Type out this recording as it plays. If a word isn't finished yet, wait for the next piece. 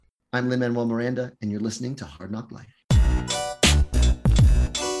I'm Lin-Manuel Miranda, and you're listening to Hard Knock Life.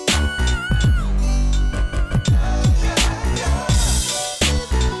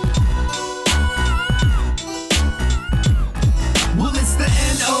 Well, it's the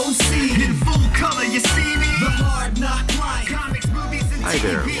NOC in full color. You see me? The Hard Knock Life. Comics, movies, and Hi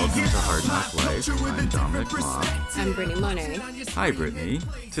there, TV. welcome to Hard Knock Life. I'm Dominic Ma. I'm Brittany Monet. Hi, Brittany.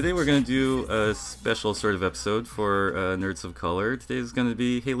 Today we're going to do a special sort of episode for Nerds of Color. Today is going to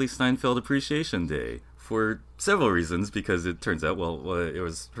be Hailee Steinfeld Appreciation Day for several reasons, because it turns out, it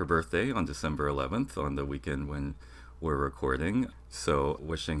was her birthday on December 11th, on the weekend when we're recording. So,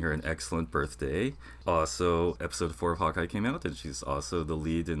 wishing her an excellent birthday. Also, episode 4 of Hawkeye came out, and she's also the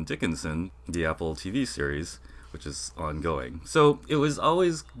lead in Dickinson, the Apple TV series, which is ongoing. So, it was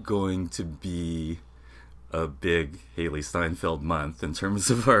always going to be a big Hailee Steinfeld month in terms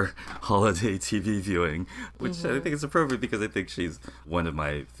of our holiday TV viewing, which I think is appropriate because I think she's one of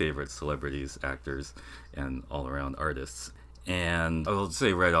my favorite celebrities, actors, and all-around artists. And I will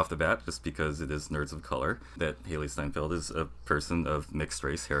say right off the bat, just because it is Nerds of Color, that Hailee Steinfeld is a person of mixed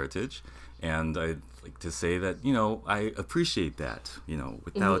race heritage. And I'd like to say that, I appreciate that,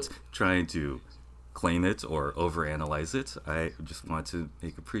 without trying to claim it or overanalyze it. I just want to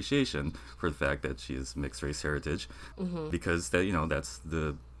make appreciation for the fact that she is mixed race heritage, because that's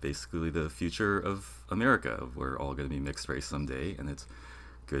basically the future of America. We're all going to be mixed race someday, and it's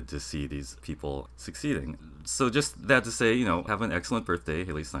good to see these people succeeding. So just that to say, have an excellent birthday,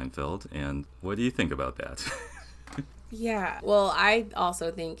 Hailee Steinfeld. And what do you think about that? Yeah, well, I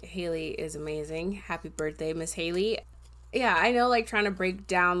also think Hailee is amazing. Happy birthday, Miss Hailee. Yeah, I know, trying to break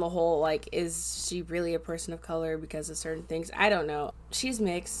down the whole, is she really a person of color because of certain things? I don't know. She's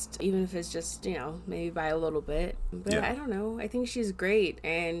mixed, even if it's just, maybe by a little bit. But Yeah. I don't know. I think she's great,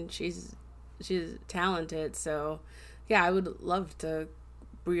 and she's talented. So, yeah, I would love to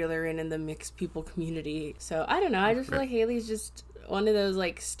reel her in the mixed people community. So, I don't know. I just feel like Hailey's just one of those,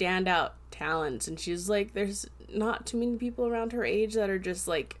 standout talents. And she's, there's not too many people around her age that are just,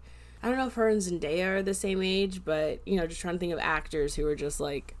 I don't know if her and Zendaya are the same age, but, just trying to think of actors who are just,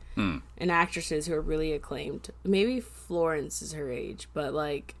 and actresses who are really acclaimed. Maybe Florence is her age, but,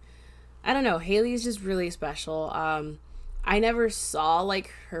 I don't know. Hailey's just really special. I never saw,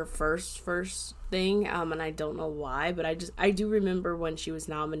 her first thing, and I don't know why, but I do remember when she was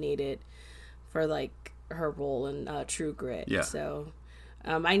nominated for, her role in True Grit. Yeah. So,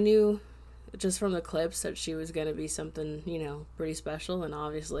 I knew just from the clips that she was going to be something, pretty special, and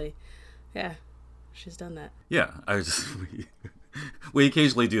obviously, yeah, she's done that. Yeah, we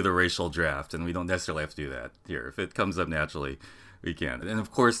occasionally do the racial draft, and we don't necessarily have to do that here. If it comes up naturally, we can. And of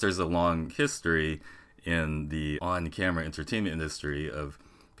course, there's a long history in the on-camera entertainment industry of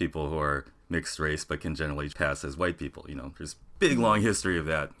people who are mixed race but can generally pass as white people. There's big long history of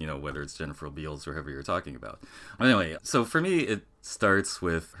that, whether it's Jennifer Beals or whoever you're talking about. Anyway, so for me, it starts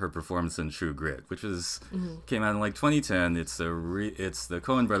with her performance in True Grit, which came out in 2010. It's the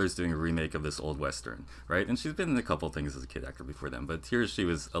Coen brothers doing a remake of this old Western, right? And she's been in a couple things as a kid actor before then, but here she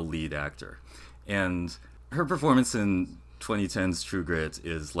was a lead actor. And her performance in 2010's True Grit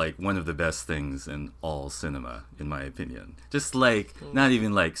is one of the best things in all cinema, in my opinion. Just not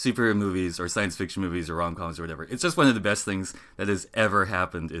even superhero movies or science fiction movies or rom-coms or whatever. It's just one of the best things that has ever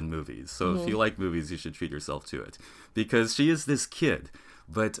happened in movies. So if you like movies, you should treat yourself to it, because she is this kid.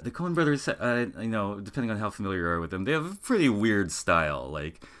 But the Coen brothers, depending on how familiar you are with them, they have a pretty weird style.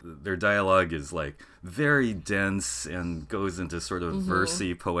 Their dialogue is very dense and goes into sort of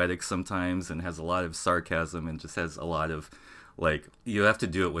versy poetic sometimes, and has a lot of sarcasm, and just has a lot of you have to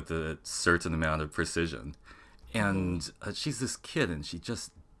do it with a certain amount of precision. And she's this kid, and she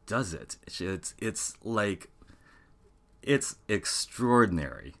just does it. It's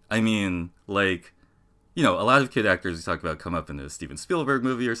extraordinary. I mean, a lot of kid actors we talk about come up in a Steven Spielberg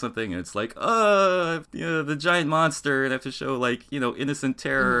movie or something, and it's the giant monster, and have to show innocent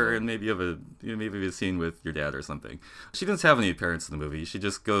terror, and maybe maybe a scene with your dad or something. She doesn't have any appearance in the movie. She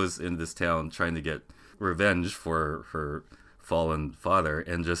just goes in this town trying to get revenge for her fallen father,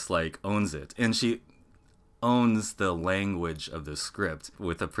 and just owns it. And she owns the language of the script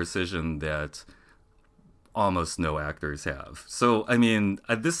with a precision that almost no actors have. So, I mean,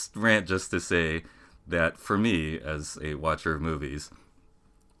 this rant just to say that for me, as a watcher of movies,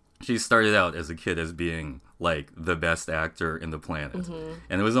 she started out as a kid as being the best actor in the planet.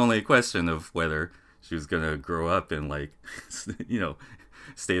 And it was only a question of whether she was going to grow up and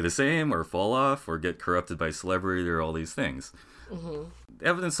stay the same or fall off or get corrupted by celebrity or all these things.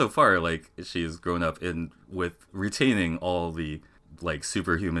 Evidence so far, she's grown up with retaining all the like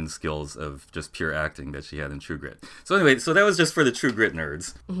superhuman skills of just pure acting that she had in True Grit. So anyway, so that was just for the True Grit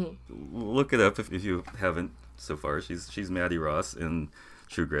nerds. Look it up if you haven't so far. She's Maddie Ross in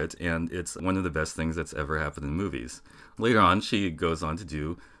True Grit, and it's one of the best things that's ever happened in movies. Later on, she goes on to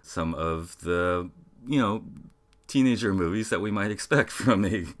do some of the, teenager movies that we might expect from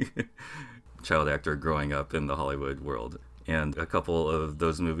a child actor growing up in the Hollywood world. And a couple of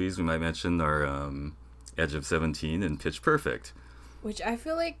those movies we might mention are Edge of 17 and Pitch Perfect. Which I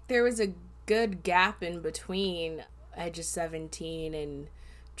feel like there was a good gap in between Edge of 17 and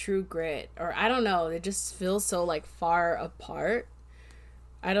True Grit. Or I don't know, it just feels so like far apart.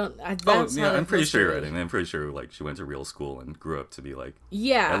 I'm pretty sure you're right. I mean, I'm pretty sure like she went to real school and grew up to be like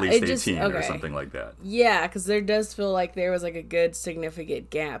at least 18 or something like that. Yeah, because there does feel like there was like a good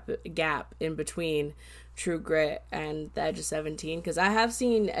significant gap in between True Grit and the Edge of 17. Because I have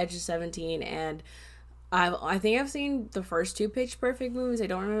seen Edge of 17 and I think I've seen the first two Pitch Perfect movies. I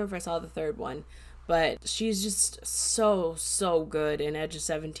don't remember if I saw the third one. But she's just so good in Edge of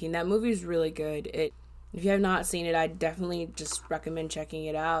 17. That movie is really good. If you have not seen it, I definitely just recommend checking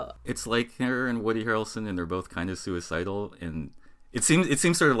it out. It's like her and Woody Harrelson, and they're both kind of suicidal, and it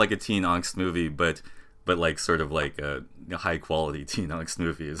seems sort of like a teen angst movie, but like sort of like a high quality teen angst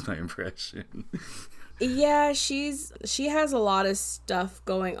movie is my impression. Yeah, she has a lot of stuff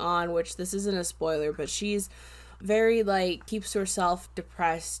going on, which this isn't a spoiler, but she's very like keeps herself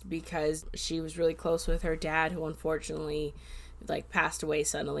depressed because she was really close with her dad, who unfortunately like passed away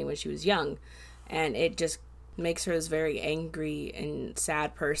suddenly when she was young. And it just makes her this very angry and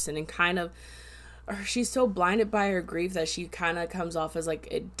sad person, and kind of, she's so blinded by her grief that she kind of comes off as like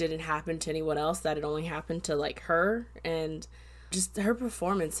it didn't happen to anyone else, that it only happened to like her. And just her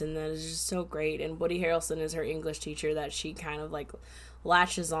performance in that is just so great. And Woody Harrelson is her English teacher that she kind of like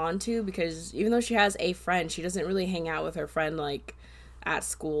latches on to, because even though she has a friend, she doesn't really hang out with her friend like at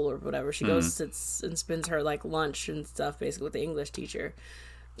school or whatever. She goes, sits and spends her like lunch and stuff basically with the English teacher.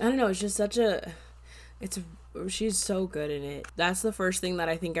 I don't know, it's just she's so good in it. That's the first thing that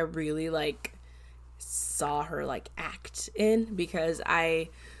I think I really like saw her like act in, because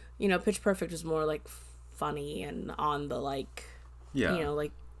Pitch Perfect was more like funny and on the like,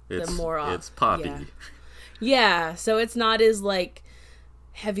 like it's, the more it's poppy. Yeah, so it's not as like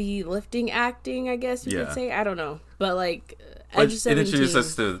heavy lifting acting, I guess you could say. I don't know, but like Edge of 17, it introduced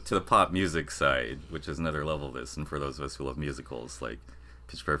us to the pop music side, which is another level of this, and for those of us who love musicals, like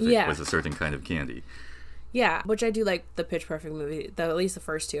Pitch Perfect was a certain kind of candy. Yeah, which I do like the Pitch Perfect movie, at least the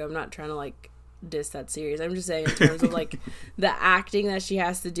first two. I'm not trying to like diss that series. I'm just saying in terms of like the acting that she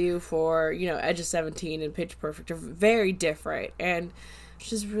has to do for, Edge of 17 and Pitch Perfect are very different. And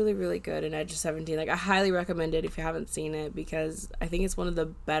she's really, really good in Edge of 17. Like, I highly recommend it if you haven't seen it, because I think it's one of the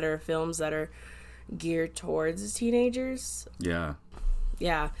better films that are geared towards teenagers. Yeah.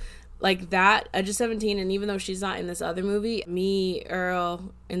 Yeah. Like that, Edge of 17, and even though she's not in this other movie, Me,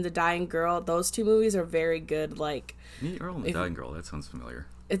 Earl, and The Dying Girl, those two movies are very good. Like Me, Earl, and The Dying Girl, that sounds familiar.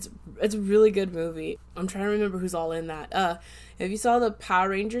 It's a really good movie. I'm trying to remember who's all in that. If you saw the Power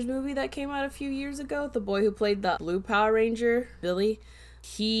Rangers movie that came out a few years ago, the boy who played the blue Power Ranger, Billy,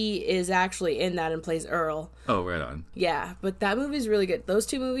 he is actually in that and plays Earl. Oh, right on. Yeah, but that movie's really good. Those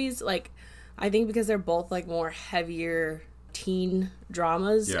two movies, like, I think because they're both like more heavier teen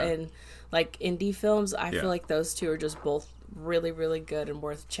dramas and like indie films, I feel like those two are just both really, really good and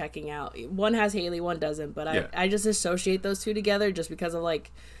worth checking out. One has Haley, one doesn't, but I just associate those two together just because of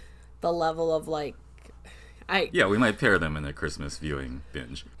like the level of like we might pair them in a Christmas viewing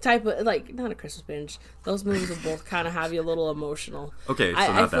binge. Type of, like, not a Christmas binge. Those movies will both kind of have you a little emotional. Okay, so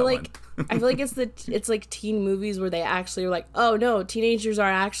I feel like I feel like it's like teen movies where they actually are like, oh no, teenagers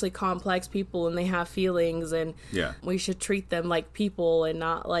are actually complex people and they have feelings, and we should treat them like people and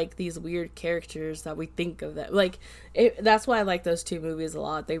not like these weird characters that we think of them. Like, that's why I like those two movies a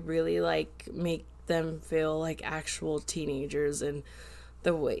lot. They really like make them feel like actual teenagers, and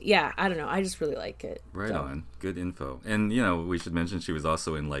the way, I don't know, I just really like it. Right on. Good info. And, we should mention she was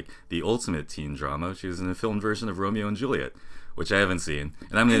also in, like, the ultimate teen drama. She was in a filmed version of Romeo and Juliet, which I haven't seen.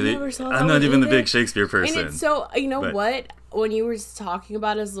 And I'm not even the big Shakespeare person. And it's so, what? When you were talking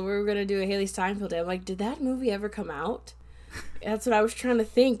about it, as we were going to do a Haley Steinfeld day, I'm like, did that movie ever come out? That's what I was trying to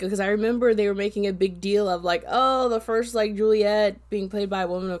think, because I remember they were making a big deal of like, oh, the first like Juliet being played by a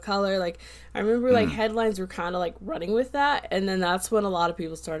woman of color. Like, I remember like headlines were kind of like running with that, and then that's when a lot of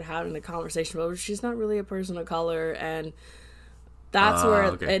people started having the conversation about, she's not really a person of color, and that's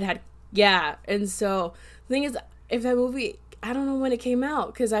where it had And so the thing is, if that movie, I don't know when it came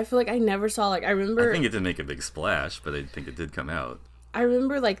out, because I feel like I never saw, like, I remember, I think it didn't make a big splash, but I think it did come out. I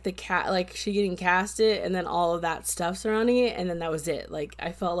remember like the cat, like she getting casted, and then all of that stuff surrounding it, and then that was it. Like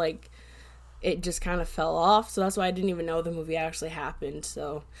I felt like it just kind of fell off, so that's why I didn't even know the movie actually happened.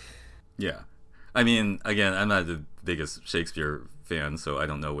 So Yeah. I mean, again, I'm not the biggest Shakespeare fan, so I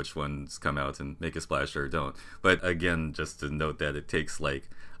don't know which ones come out and make a splash or don't. But again, just to note that it takes like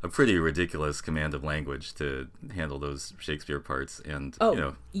a pretty ridiculous command of language to handle those Shakespeare parts, and oh, you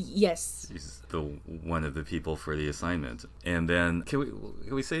know, yes, he's the one of the people for the assignment. And then, can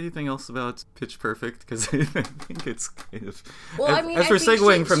we say anything else about Pitch Perfect? Because I think it's kind of well, as we're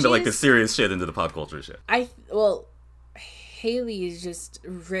segueing from the serious shit into the pop culture shit. Haley is just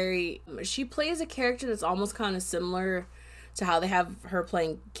very. She plays a character that's almost kind of similar to how they have her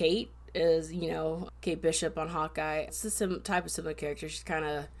playing Kate. Is, you know, Kate Bishop on Hawkeye. It's the type of similar character. She's kind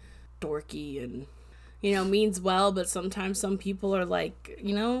of dorky and, you know, means well, but sometimes some people are like,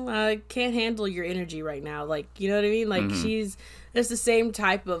 you know, I can't handle your energy right now. Like, you know what I mean? Like, she's just the same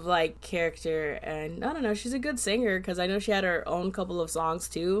type of, like, character. And I don't know, she's a good singer because I know she had her own couple of songs,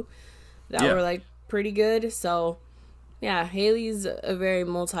 too, that were, like, pretty good. So, yeah, Haley's a very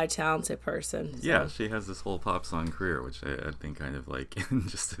multi-talented person. So. Yeah, she has this whole pop song career, which I think kind of like,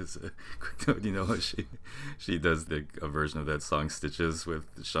 just as a quick note, you know, she does a version of that song Stitches with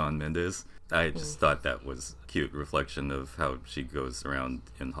Shawn Mendes. I just thought that was a cute reflection of how she goes around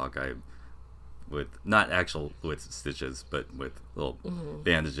in Hawkeye with, not actual with stitches, but with little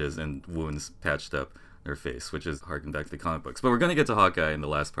bandages and wounds patched up her face, which is harking back to the comic books. But we're going to get to Hawkeye in the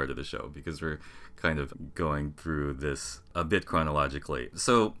last part of the show because we're kind of going through this a bit chronologically.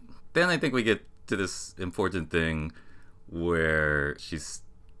 So then I think we get to this important thing where she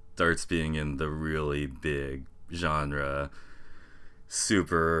starts being in the really big genre,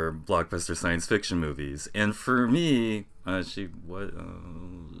 super blockbuster science fiction movies. And for me, she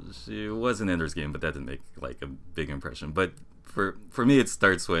was in Ender's Game, but that didn't make like a big impression. But for me, it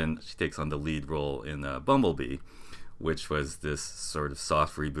starts when she takes on the lead role in Bumblebee, which was this sort of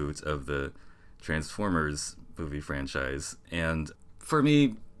soft reboot of the Transformers movie franchise. And for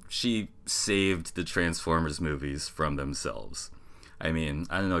me, she saved the Transformers movies from themselves. I mean,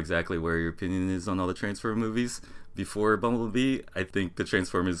 I don't know exactly where your opinion is on all the Transformers movies before Bumblebee. I think the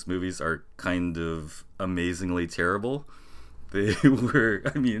Transformers movies are kind of amazingly terrible. They were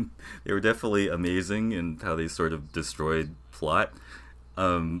definitely amazing in how they sort of destroyed plot,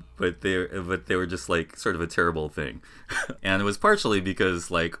 but they were just like sort of a terrible thing. And it was partially because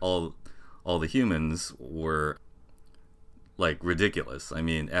like all the humans were like ridiculous. I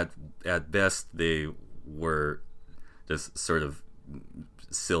mean, at best they were just sort of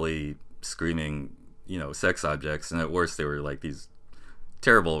silly screaming, you know, sex objects, and at worst they were like these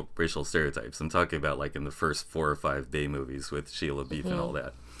terrible racial stereotypes. I'm talking about like in the first 4 or 5 Bay movies with Sheila Beef and all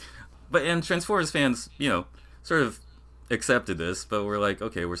that. And Transformers fans, you know, sort of accepted this, but we're like,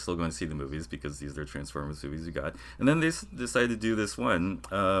 okay, we're still going to see the movies because these are Transformers movies we got. And then they decided to do this one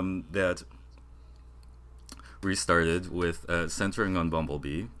that restarted with centering on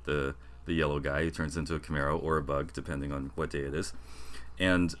Bumblebee, the yellow guy who turns into a Camaro or a bug, depending on what day it is.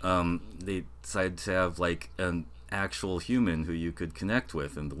 And they decided to have like an actual human who you could connect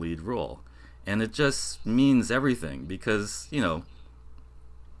with in the lead role. And it just means everything because, you know,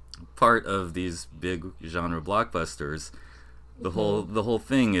 part of these big genre blockbusters, the whole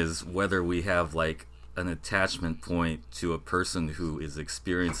thing is whether we have like an attachment point to a person who is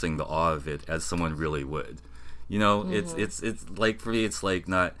experiencing the awe of it as someone really would. You know, it's like, for me, it's like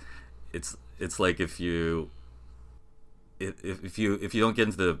not, it's like if you don't get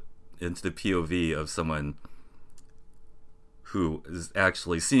into the POV of someone who is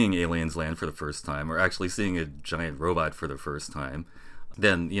actually seeing aliens land for the first time or actually seeing a giant robot for the first time,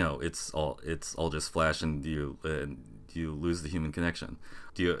 then, you know, it's all just flash and you lose the human connection.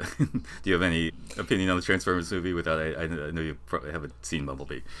 Do you have any opinion on the Transformers movie? Without I know you probably haven't seen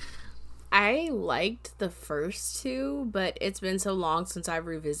Bumblebee. I liked the first 2, but it's been so long since I've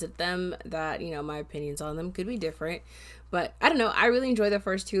revisited them that, you know, my opinions on them could be different. But I don't know, I really enjoyed the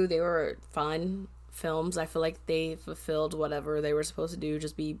first 2. They were fun films. I feel like they fulfilled whatever they were supposed to do,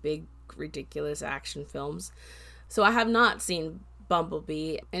 just be big, ridiculous action films. So I have not seen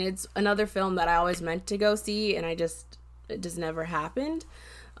Bumblebee, and it's another film that I always meant to go see, and it just never happened.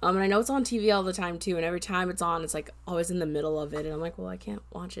 And I know it's on TV all the time too, and every time it's on, it's like always in the middle of it, and I'm like, well, I can't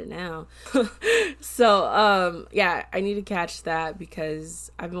watch it now. So yeah, I need to catch that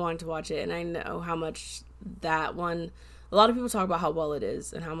because I've been wanting to watch it, and I know how much that one, a lot of people talk about how well it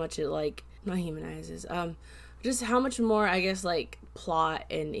is and how much it like not humanizes, just how much more, I guess, like plot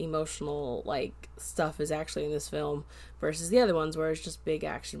and emotional like stuff is actually in this film versus the other ones where it's just big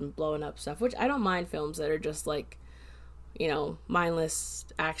action blowing up stuff, which I don't mind films that are just like mindless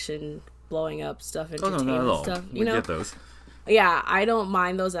action, blowing up stuff, Oh, no, entertainment not at all. stuff. We get those. Yeah, I don't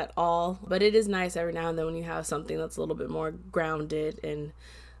mind those at all. But it is nice every now and then when you have something that's a little bit more grounded and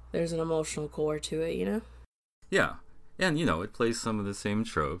there's an emotional core to it. Yeah. And, it plays some of the same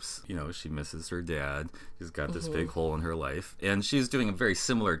tropes. She misses her dad. She's got this big hole in her life. And she's doing a very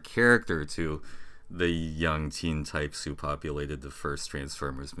similar character to the young teen types who populated the first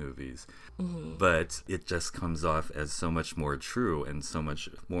Transformers movies. But it just comes off as so much more true and so much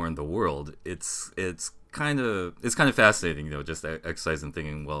more in the world. It's kind of fascinating, just exercise in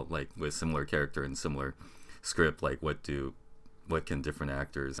thinking, well, like with similar character and similar script, like what can different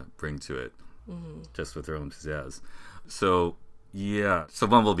actors bring to it just with their own pizzazz. So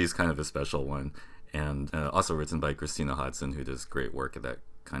Bumblebee's kind of a special one, and also written by Christina Hodson, who does great work at that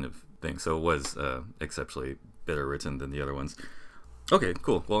kind of thing. So it was exceptionally better written than the other ones. Okay,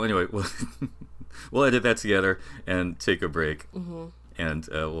 cool. Well, anyway, we'll edit that together and take a break, and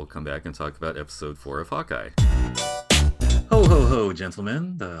we'll come back and talk about episode 4 of Hawkeye. Ho, ho, ho,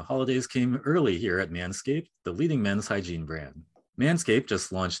 gentlemen. The holidays came early here at Manscaped, the leading men's hygiene brand. Manscaped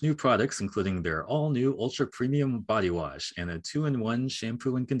just launched new products, including their all-new Ultra Premium Body Wash and a 2-in-1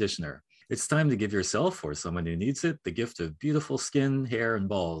 shampoo and conditioner. It's time to give yourself, or someone who needs it, the gift of beautiful skin, hair, and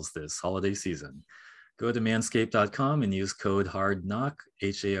balls this holiday season. Go to manscaped.com and use code HARDKNOCK,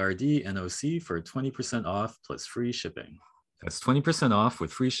 HARDNOC, for 20% off plus free shipping. That's 20% off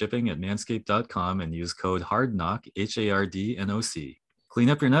with free shipping at manscaped.com and use code HARDKNOCK, HARDNOC. Clean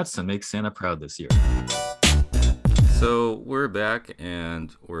up your nuts and make Santa proud this year. So we're back,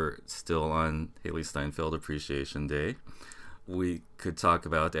 and we're still on Hailee Steinfeld Appreciation Day. We could talk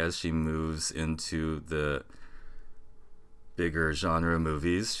about, as she moves into the bigger genre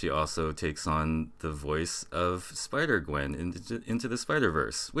movies, she also takes on the voice of Spider-Gwen into the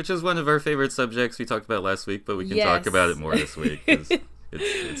Spider-Verse, which is one of our favorite subjects we talked about last week, but we can talk about it more this week because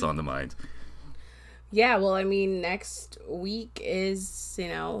it's on the mind. Yeah, well, I mean, next week is,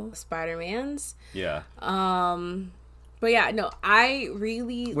 Spider-Man's. Yeah. But yeah, no, I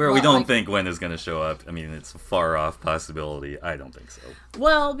really... Where we don't think Gwen is going to show up. I mean, it's a far-off possibility. I don't think so.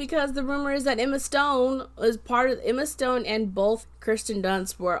 Well, because the rumor is that Emma Stone and both Kirsten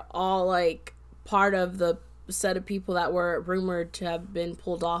Dunst were all, part of the set of people that were rumored to have been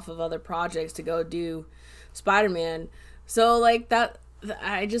pulled off of other projects to go do Spider-Man. So, that...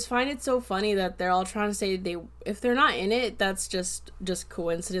 I just find it so funny that they're all trying to say if they're not in it, that's just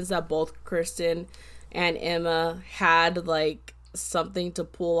coincidence that both Kirsten and Emma had something to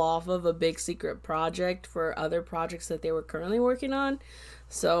pull off of a big secret project for other projects that they were currently working on.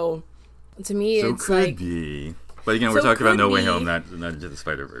 So to me, it's could be. But again, we're talking about No Way Home, not Into the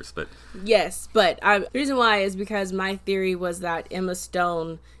Spider-Verse. But yes, but the reason why is because my theory was that Emma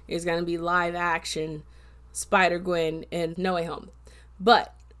Stone is going to be live action Spider-Gwen in No Way Home.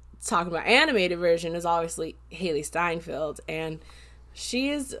 But talking about animated version is obviously Hailee Steinfeld, and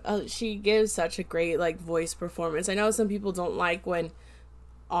she gives such a great voice performance. I know some people don't like when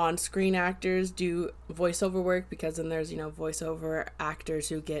on-screen actors do voiceover work, because then there's voiceover actors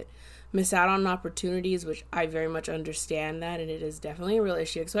who miss out on opportunities, which I very much understand that, and it is definitely a real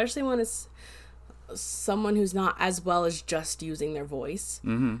issue, especially when it's someone who's not as well as just using their voice.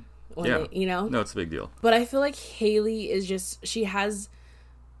 Mm-hmm. No, it's a big deal. But I feel like Hailee is she has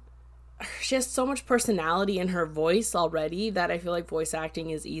so much personality in her voice already that I feel like voice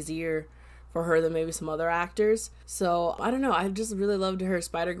acting is easier for her than maybe some other actors. So I don't know, I just really loved her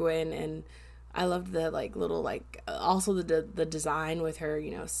Spider-Gwen, and I loved the little also the design with her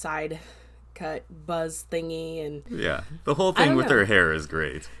side cut buzz thingy, and the whole thing with her hair is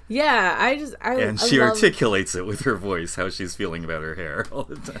great. And she articulates it with her voice how she's feeling about her hair all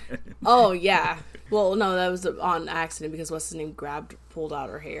the time. Oh yeah, well no, that was on accident because what's his name pulled out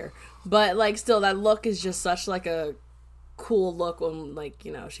her hair, but still that look is just such a cool look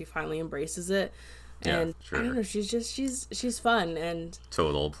when she finally embraces it. And I don't know, she's fun and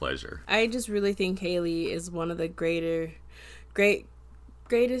total pleasure. I just really think Hailee is one of the greatest,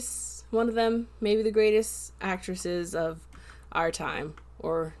 one of them, maybe the greatest actresses of our time,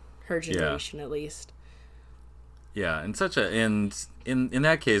 or her generation at least. Yeah, and in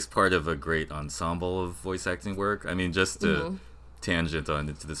that case, part of a great ensemble of voice acting work. I mean, just to tangent on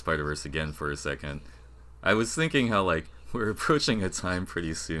Into the Spider-Verse again for a second, I was thinking how we're approaching a time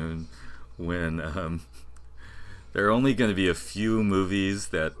pretty soon when there are only going to be a few movies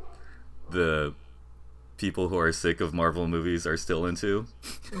that the people who are sick of Marvel movies are still into.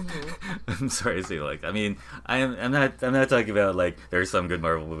 I'm sorry to say, I mean, I'm not talking about there are some good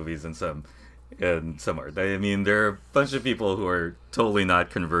Marvel movies and some aren't. I mean, there are a bunch of people who are totally not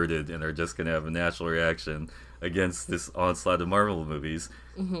converted and are just gonna have a natural reaction against this onslaught of Marvel movies,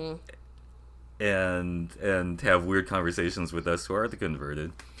 and have weird conversations with us who are the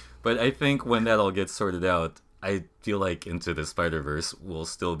converted. But I think when that all gets sorted out, I feel like Into the Spider-Verse will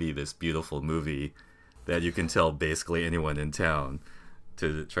still be this beautiful movie that you can tell basically anyone in town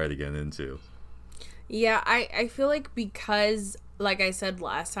to try to get into. Yeah, I feel like because, like I said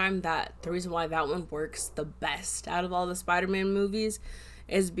last time, that the reason why that one works the best out of all the Spider-Man movies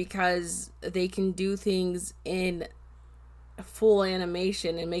is because they can do things in full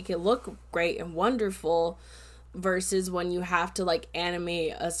animation and make it look great and wonderful, versus when you have to like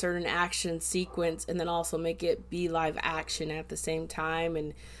animate a certain action sequence and then also make it be live action at the same time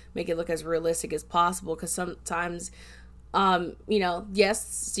and make it look as realistic as possible. Because sometimes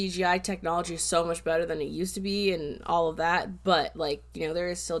yes, CGI technology is so much better than it used to be and all of that, but like, there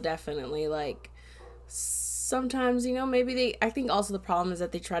is still definitely like sometimes, maybe I think also the problem is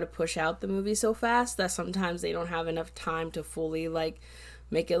that they try to push out the movie so fast that sometimes they don't have enough time to fully like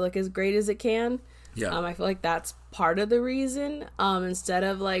make it look as great as it can. Yeah. I feel like that's part of the reason. Instead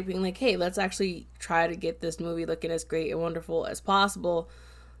of like being like, hey, let's actually try to get this movie looking as great and wonderful as possible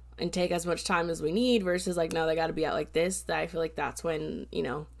and take as much time as we need, versus like, no, they got to be out like this. That I feel like that's when, it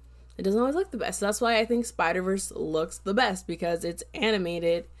doesn't always look the best. So that's why I think Spider-Verse looks the best, because it's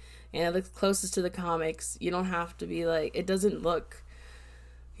animated and it looks closest to the comics. You don't have to be like, it doesn't look,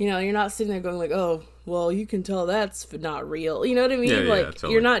 you're not sitting there going like, oh, well, you can tell that's not real. You know what I mean? Yeah,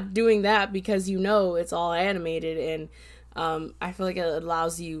 totally. You're not doing that because it's all animated, and I feel like it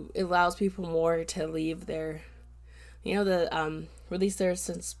allows people more to leave their, release their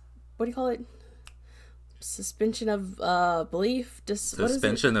what do you call it? Suspension of belief.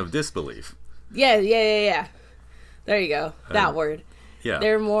 Suspension of disbelief. Yeah. There you go. That word. Yeah.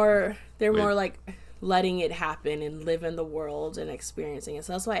 They're more like letting it happen and live in the world and experiencing it.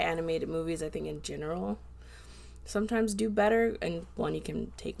 So that's why animated movies, I think in general, sometimes do better. And one, you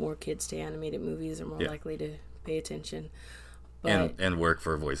can take more kids to animated movies, are more likely to pay attention. But, and work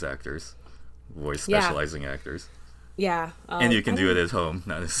for voice actors, voice specializing actors. Yeah. And you can do it at home,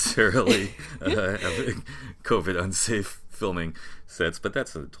 not necessarily having COVID unsafe filming sets, but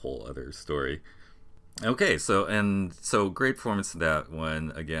that's a whole other story. Okay, so great performance in that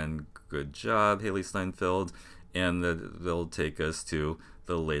one. Again, good job, Haley Steinfeld. And they'll take us to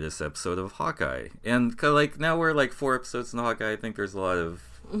the latest episode of Hawkeye. And like now we're like 4 episodes in Hawkeye. I think there's a lot of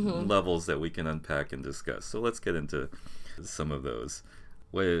levels that we can unpack and discuss. So let's get into some of those.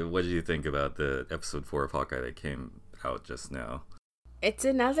 What did you think about the episode 4 of Hawkeye that came out just now? It's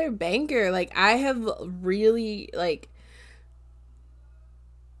another banger. Like, I have really, like,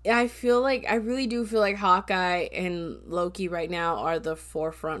 I really do feel like Hawkeye and Loki right now are the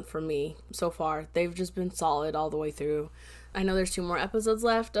forefront for me so far. They've just been solid all the way through. I know there's 2 more episodes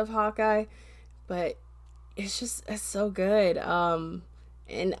left of Hawkeye, but it's so good.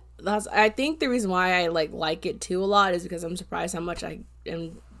 And I think the reason why I like it too a lot is because I'm surprised how much I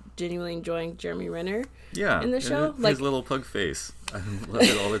am genuinely enjoying Jeremy Renner in the show. His little pug face. I love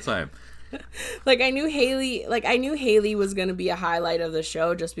it all the time. I knew Haley was going to be a highlight of the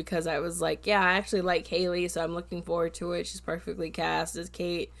show just because I was like, yeah, I actually like Haley, so I'm looking forward to it. She's perfectly cast as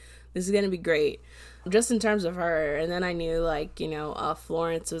Kate. This is going to be great. Just in terms of her. And then I knew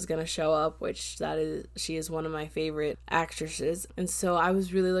Florence was going to show up, which she is one of my favorite actresses. And so I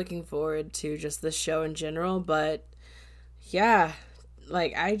was really looking forward to just the show in general. But yeah,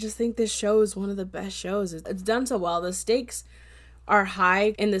 I just think this show is one of the best shows. It's done so well. The stakes are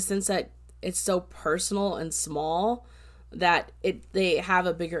high in the sense that it's so personal and small that they have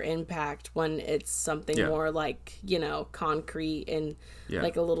a bigger impact when it's something more concrete and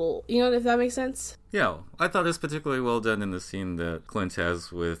like a little, if that makes sense. Yeah, I thought it was particularly well done in the scene that Clint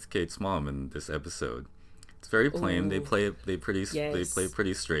has with Kate's mom in this episode. It's very plain. Ooh. They play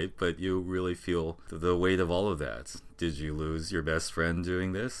pretty straight, but you really feel the weight of all of that. Did you lose your best friend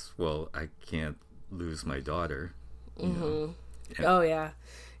doing this? Well, I can't lose my daughter. Mm-hmm. Yeah. Oh yeah,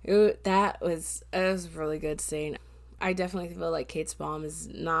 that was a really good scene. I definitely feel like Kate's mom is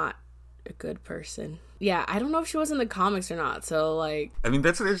not a good person. Yeah, I don't know if she was in the comics or not. So I mean,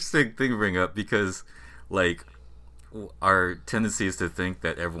 that's an interesting thing to bring up because our tendency is to think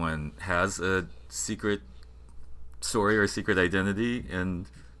that everyone has a secret story or secret identity in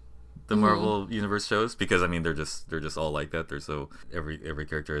the Marvel Universe shows, because I mean they're just all like that. They're so every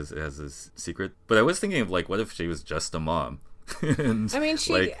character has this secret. But I was thinking of what if she was just a mom? And I mean,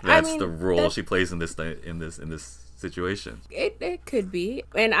 the role she plays in this situation. It could be,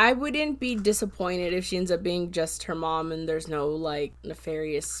 and I wouldn't be disappointed if she ends up being just her mom and there's no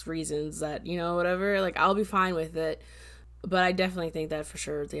nefarious reasons that whatever. I'll be fine with it. But I definitely think that for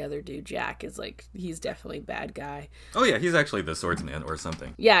sure the other dude, Jack, is like, he's definitely a bad guy. Oh yeah, he's actually the swordsman or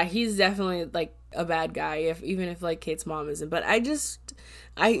something. Yeah, he's definitely like a bad guy, even if like Kate's mom isn't. But I just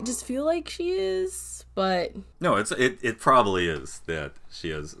feel like she is. But no, it probably is that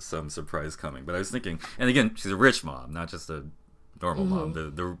she has some surprise coming. But I was thinking, and again, she's a rich mom, not just a normal mom.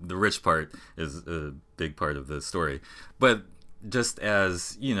 The rich part is a big part of the story. But just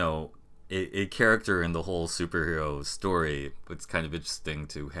as, you know, a character in the whole superhero story, it's kind of interesting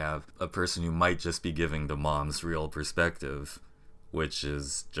to have a person who might just be giving the mom's real perspective, which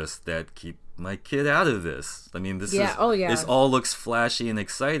is just that, keep my kid out of this. I mean, this all looks flashy and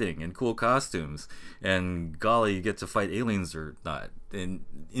exciting and cool costumes, and golly, you get to fight aliens or not. In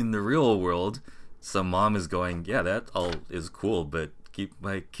the real world, some mom is going, yeah, that all is cool, but keep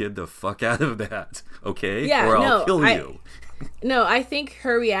my kid the fuck out of that, okay? Yeah, or I'll kill you. No, I think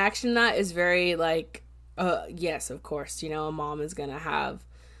her reaction to that is very like, yes, of course, you know, a mom is gonna have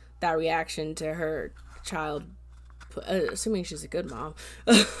that reaction to her child, assuming she's a good mom.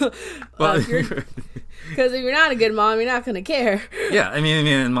 Because if you're not a good mom, you're not gonna care. Yeah, I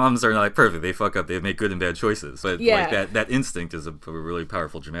mean, moms are not perfect. They fuck up. They make good and bad choices. But like that instinct is a really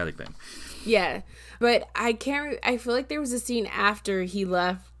powerful, dramatic thing. Yeah, but I can't. I feel like there was a scene after he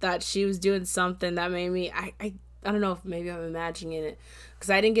left that she was doing something that made me. I don't know if maybe I'm imagining it, because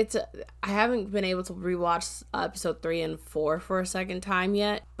I haven't been able to rewatch episode 3 and 4 for a second time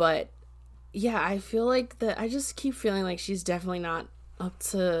yet. But yeah, I feel like I just keep feeling like she's definitely not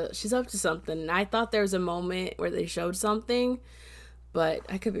she's up to something. And I thought there was a moment where they showed something, but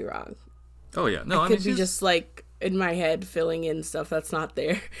I could be wrong. Oh yeah, no, I could be just like in my head filling in stuff that's not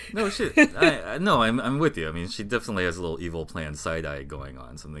there. No shit. I'm with you. I mean, she definitely has a little evil plan side eye going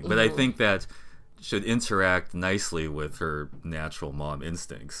on, something. But I think that should interact nicely with her natural mom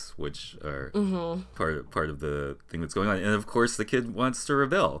instincts, which are part of the thing that's going on. And of course, the kid wants to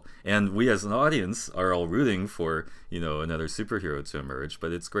rebel, and we as an audience are all rooting for, you know, another superhero to emerge.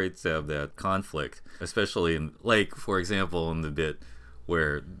 But it's great to have that conflict, especially in, like, for example, in the bit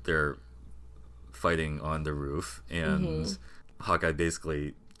where they're fighting on the roof, and Hawkeye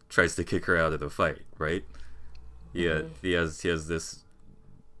basically tries to kick her out of the fight. Right? He has this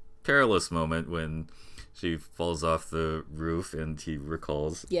perilous moment when she falls off the roof, and he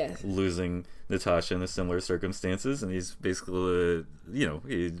recalls losing Natasha in similar circumstances, and he's basically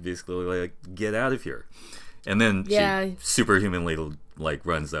like, get out of here. And then she superhumanly like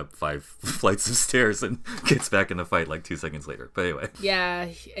runs up 5 flights of stairs and gets back in the fight like 2 seconds later. But anyway. Yeah,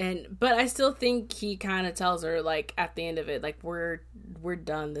 but I still think he kind of tells her, like, at the end of it, like, we're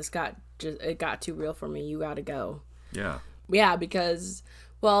done. It got too real for me. You got to go. Yeah. Yeah, because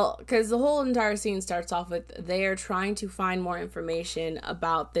the whole entire scene starts off with they are trying to find more information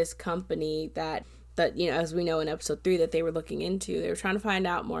about this company that, you know, as we know in episode 3 that they were looking into. They were trying to find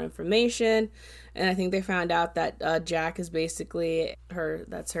out more information, and I think they found out that Jack is basically her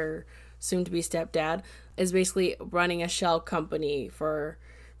soon-to-be stepdad, is basically running a shell company for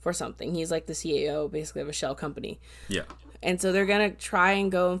something. He's like the CEO basically of a shell company. Yeah. And so they're gonna try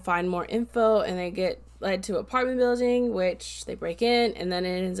and go and find more info, and they get led to an apartment building, which they break in, and then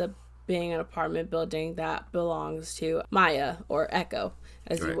it ends up being an apartment building that belongs to Maya, or Echo,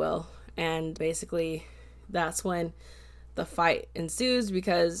 as you will. And basically, that's when the fight ensues,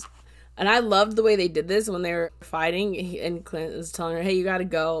 and I loved the way they did this when they were fighting, and Clint was telling her, hey, you gotta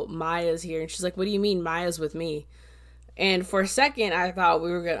go, Maya's here. And she's like, what do you mean, Maya's with me? And for a second, I thought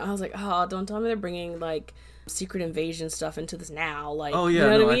I was like, oh, don't tell me they're bringing, like, Secret Invasion stuff into this now. Like, oh yeah, you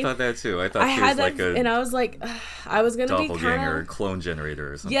know no, what I mean? I thought that too. I thought she was like and I was like, I was gonna be doppelganger, clone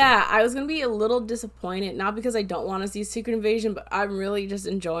generator or something. Yeah, I was gonna be a little disappointed, not because I don't want to see Secret Invasion, but I'm really just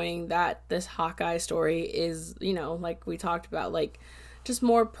enjoying that this Hawkeye story is, you know, like we talked about, like, just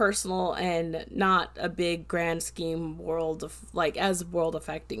more personal and not a big grand scheme world of, like, as world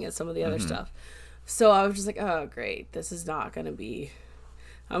affecting as some of the other stuff. So I was just like, oh great, this is not gonna be.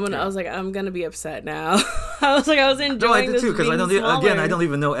 I was like, I'm gonna be upset now. I was enjoying. No, I did too, because I don't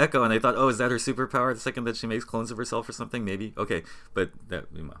even know Echo, and I thought, oh, is that her superpower? The second that she makes clones of herself or something, maybe. Okay, but that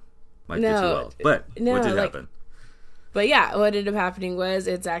might get too wild. But what did happen? But yeah, what ended up happening was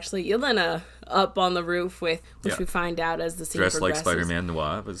it's actually Yelena up on the roof which we find out as the scene dressed progresses. like Spider-Man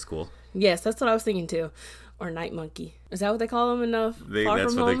Noir, but it's cool. Yes, that's what I was thinking too. Or Night Monkey. Is that what they call him in That's what they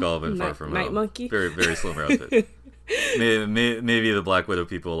call him in Far From Home. Night Monkey. Very, very slimmer outfit. Maybe the Black Widow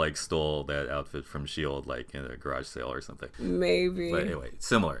people like stole that outfit from S.H.I.E.L.D. like in a garage sale or something. Maybe. But anyway,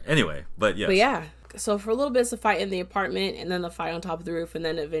 similar. Anyway, but yes. But yeah, so for a little bit it's a fight in the apartment, and then the fight on top of the roof, and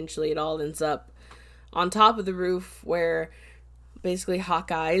then eventually it all ends up on top of the roof, where basically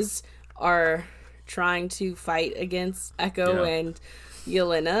Hawkeyes are trying to fight against Echo and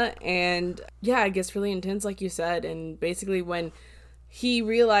Yelena. And yeah, it gets really intense, like you said. And basically, when he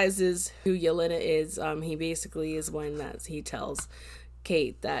realizes who Yelena is, he basically is when he tells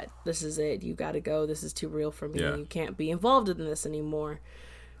Kate that this is it. You got to go. This is too real for me. Yeah. You can't be involved in this anymore.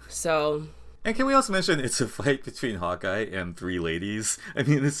 So. And can we also mention it's a fight between Hawkeye and three ladies? I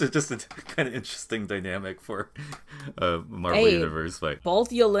mean, this is just a kind of interesting dynamic for Marvel Universe fight.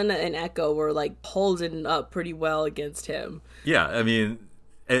 Both Yelena and Echo were like holding up pretty well against him. Yeah, I mean,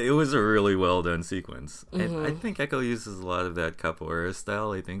 it was a really well done sequence. I think Echo uses a lot of that capoeira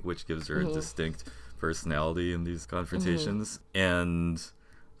style, I think, which gives her a distinct personality in these confrontations. And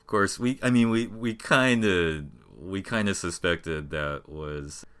of course, we kind of suspected that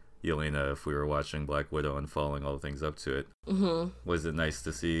was Yelena if we were watching Black Widow and following all the things up to it. Was it nice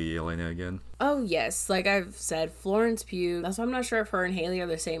to see Yelena again? Oh yes, like I've said, Florence Pugh. That's why I'm not sure if her and Haley are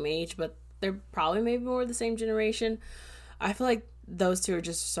the same age, but they're probably maybe more the same generation. I feel like those two are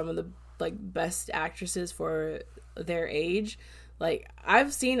just some of the like best actresses for their age. Like,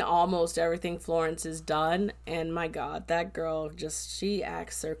 I've seen almost everything Florence has done, and my God, that girl she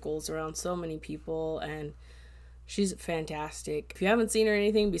acts circles around so many people, and she's fantastic. If you haven't seen her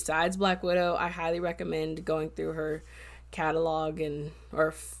anything besides Black Widow, I highly recommend going through her catalog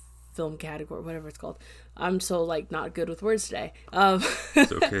or film category, whatever it's called. I'm so like not good with words today.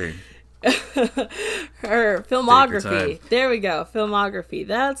 It's okay. Her filmography. There we go. Filmography.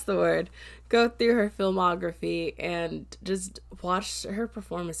 That's the word. Go through her filmography and just watch her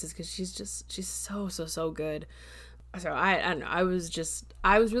performances because she's so good. So I don't know. I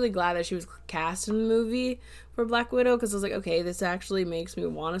was really glad that she was cast in the movie for Black Widow because I was like, okay, this actually makes me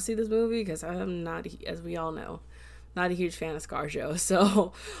want to see this movie because I'm not, as we all know, not a huge fan of ScarJo.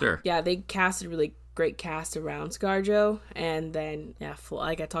 So Sure. Yeah, they casted really great cast around ScarJo, and then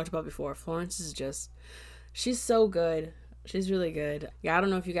like I talked about before, Florence is she's so good. She's really good. Yeah, I don't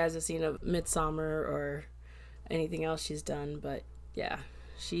know if you guys have seen a Midsommar or anything else she's done, but yeah,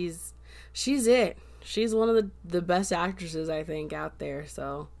 she's it. She's one of the best actresses, I think, out there.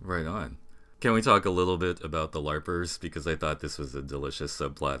 So Right on. Can we talk a little bit about the LARPers? Because I thought this was a delicious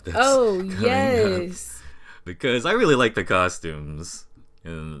subplot. Yes. Because I really like the costumes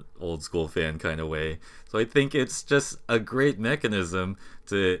in an old school fan kind of way. So I think it's just a great mechanism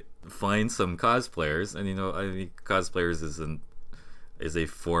to find some cosplayers. And, I think cosplayers is a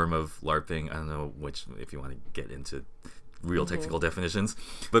form of LARPing. I don't know if you want to get into real technical definitions,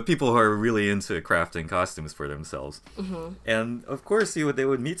 but people who are really into crafting costumes for themselves. And of course they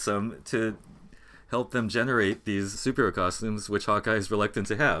would meet some to help them generate these superhero costumes, which Hawkeye is reluctant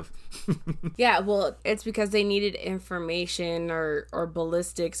to have. Yeah, well, it's because they needed information or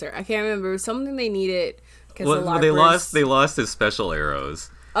ballistics, or I can't remember, something they needed because they lost his special arrows.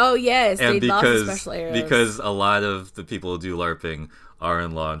 Oh yes, and they lost his special arrows because a lot of the people who do LARPing are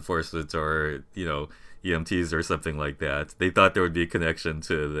in law enforcement or EMTs or something like that. They thought there would be a connection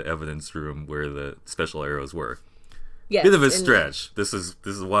to the evidence room where the special arrows were. Yes, bit of a stretch. This is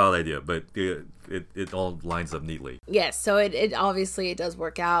a wild idea, but it all lines up neatly. Yes, so it obviously it does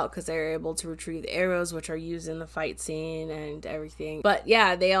work out because they're able to retrieve the arrows, which are used in the fight scene and everything. But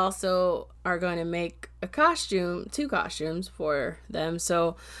yeah, they also are going to make two costumes for them.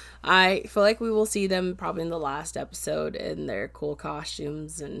 So I feel like we will see them probably in the last episode in their cool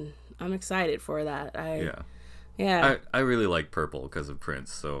costumes, and I'm excited for that. I really like purple because of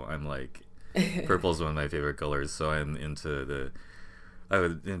Prince, so I'm like, purple is one of my favorite colors, so I'm I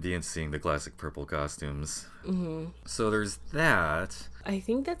would be into seeing the classic purple costumes. So there's that. I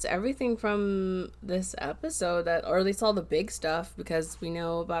think that's everything from this episode, or at least all the big stuff, because we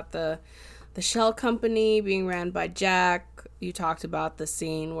know about the shell company being ran by Jack. You talked about the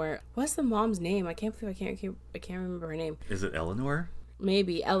scene where, what's the mom's name? I can't remember her name. Is it Eleanor?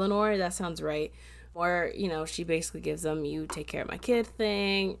 Maybe Eleanor, that sounds right. Or, she basically gives them, you take care of my kid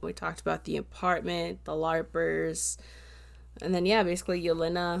thing. We talked about the apartment, the LARPers. And then, basically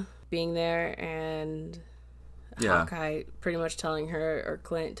Yelena being there and Hawkeye pretty much telling her, or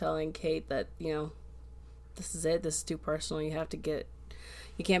Clint telling Kate that, this is it. This is too personal. You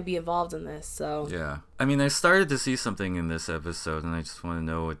can't be involved in this. So yeah, I mean, I started to see something in this episode, and I just want to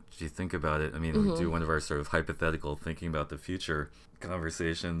know what you think about it. I mean, we do one of our sort of hypothetical thinking about the future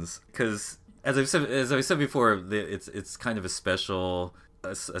conversations, because as I said before, it's kind of a special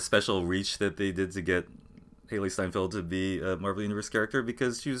reach that they did to get Haley Steinfeld to be a Marvel Universe character,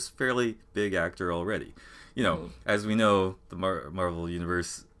 because she was a fairly big actor already. As we know, the Marvel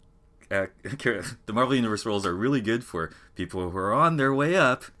Universe roles are really good for people who are on their way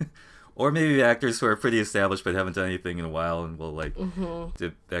up Or maybe actors who are pretty established but haven't done anything in a while and will like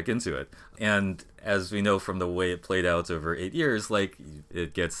dip back into it. And as we know from the way it played out over 8 years, like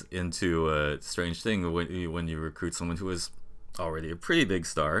it gets into a strange thing when you recruit someone who is already a pretty big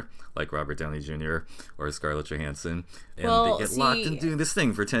star, like Robert Downey Jr. or Scarlett Johansson, and they get locked in doing this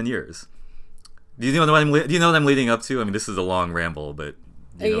thing for 10 years. Do you know what I'm leading up to? I mean, this is a long ramble, but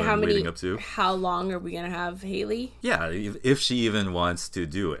do you know what I'm leading up to? How long are we going to have Haley? Yeah, if she even wants to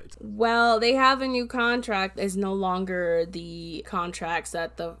do it. Well, they have a new contract. It's no longer the contracts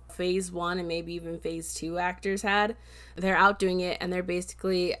that the phase 1 and maybe even phase 2 actors had. They're outdoing it, and they're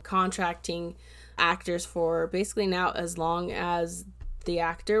basically contracting actors for basically now as long as the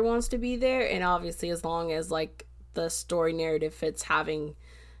actor wants to be there, and obviously as long as like the story narrative fits having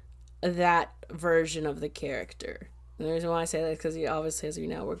that version of the character. And the reason why I say that is because obviously, as you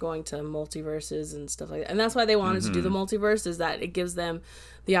know, we're going to multiverses and stuff like that. And that's why they wanted to do the multiverse, is that it gives them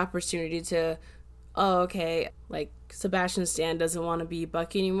the opportunity to, like Sebastian Stan doesn't want to be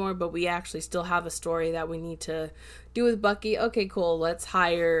Bucky anymore, but we actually still have a story that we need to do with Bucky. Okay, cool. Let's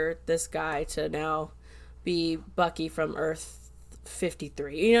hire this guy to now be Bucky from Earth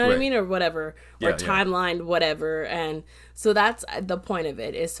 53. You know what I mean? Or whatever. Or timeline, whatever. And so that's the point of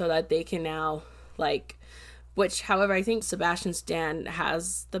it, is so that they can now, like, which, however, I think Sebastian Stan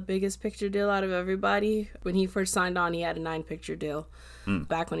has the biggest picture deal out of everybody. When he first signed on, he had a 9-picture deal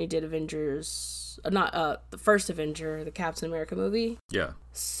back when he did Avengers, the first Avenger, the Captain America movie. Yeah.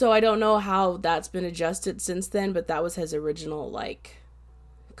 So I don't know how that's been adjusted since then, but that was his original, like,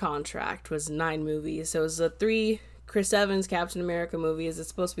 contract, was 9 movies. So it was 3 Chris Evans Captain America movies. It's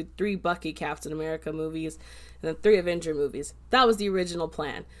supposed to be 3 Bucky Captain America movies, and then 3 Avenger movies. That was the original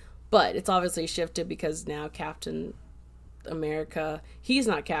plan. But it's obviously shifted because now Captain America, he's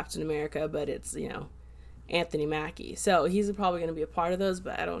not Captain America, but it's, Anthony Mackie. So he's probably going to be a part of those,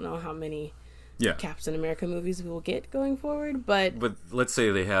 but I don't know how many Captain America movies we will get going forward. But let's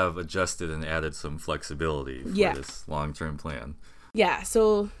say they have adjusted and added some flexibility for this long-term plan. Yeah,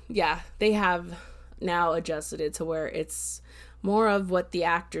 so, they have now adjusted it to where it's more of what the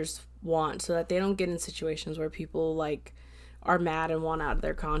actors want, so that they don't get in situations where people, like, are mad and want out of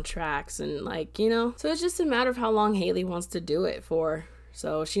their contracts, and so it's just a matter of how long Haley wants to do it for.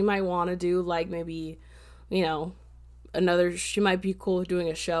 So she might want to do like maybe she might be cool doing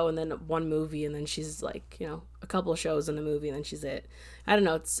a show and then 1 movie, and then she's like a couple of shows in the movie, and then she's it. I don't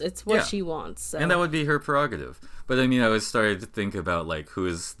know, it's what she wants, so. And that would be her prerogative. But I mean, I was starting to think about like who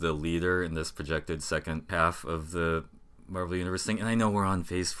is the leader in this projected second half of the Marvel Universe thing, and I know we're on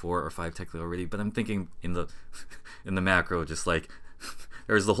phase 4 or 5 technically already, but I'm thinking in the macro, just like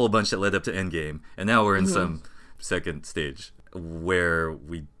there's the whole bunch that led up to Endgame, and now we're in some second stage where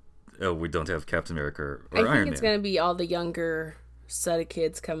we don't have Captain America or Iron Man. I think it's going to be all the younger set of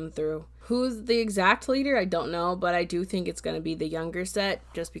kids coming through. Who's the exact leader, I don't know, but I do think it's going to be the younger set,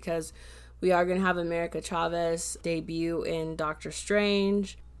 just because we are going to have America Chavez debut in Doctor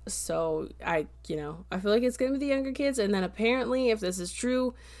Strange. So I feel like it's going to be the younger kids. And then apparently, if this is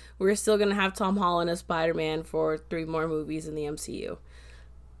true, we're still going to have Tom Holland as Spider-Man for 3 more movies in the MCU.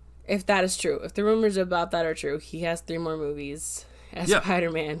 If that is true. If the rumors about that are true, he has 3 more movies as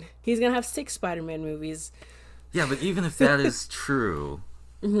Spider-Man. He's going to have 6 Spider-Man movies. Yeah, but even if that is true,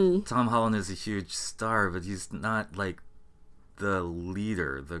 Tom Holland is a huge star, but he's not like the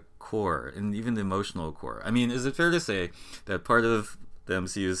leader, the core, and even the emotional core. I mean, is it fair to say that part of the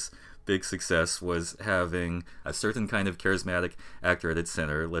MCU's big success was having a certain kind of charismatic actor at its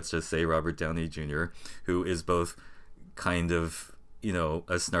center, let's just say Robert Downey Jr., who is both kind of, a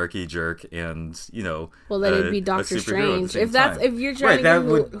snarky jerk and, well, then it'd be Doctor Strange. If you're right, trying that to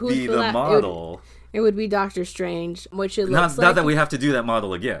would be the model. It would be Doctor Strange, which it looks like. Not that we have to do that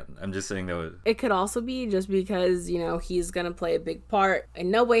model again. I'm just saying that it could also be just because, he's going to play a big part in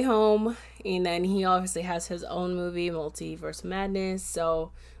No Way Home. And then he obviously has his own movie, Multiverse Madness,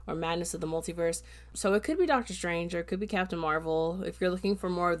 or Madness of the Multiverse. So it could be Doctor Strange, or it could be Captain Marvel. If you're looking for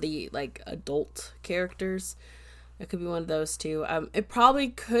more of the, like, adult characters, it could be one of those two. It probably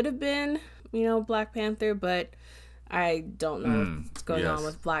could have been, Black Panther, but I don't know what's going on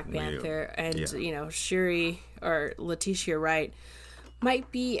with Black Panther. And, Shuri or Letitia Wright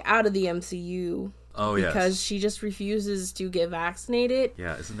might be out of the MCU. Oh, because she just refuses to get vaccinated.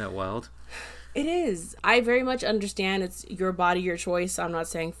 Yeah, isn't that wild? It is. I very much understand it's your body, your choice. I'm not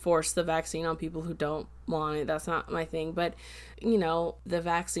saying force the vaccine on people who don't want it. That's not my thing. But, the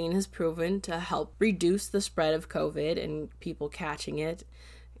vaccine has proven to help reduce the spread of COVID and people catching it.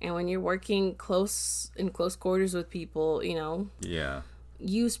 And when you're working in close quarters with people,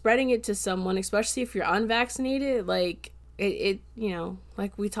 you spreading it to someone, especially if you're unvaccinated, like, it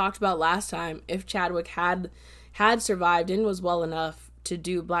like we talked about last time, if Chadwick had survived and was well enough to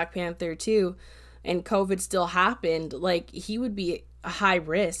do Black Panther 2 and COVID still happened, like he would be a high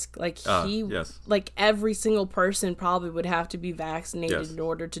risk. Like yes. like every single person probably would have to be vaccinated Yes. in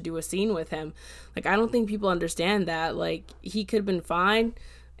order to do a scene with him. Like I don't think people understand that. Like he could have been fine,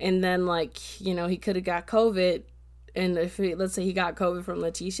 and then like he could have got COVID, and let's say he got COVID from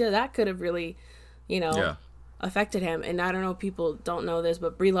Letitia, that could have really Yeah. affected him. And I don't know, people don't know this,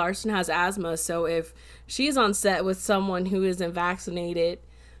 but Brie Larson has asthma, so if she's on set with someone who isn't vaccinated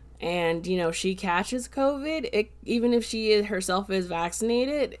and she catches COVID, even if she herself is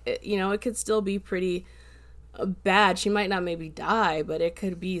vaccinated, it could still be pretty bad. She might not maybe die, but it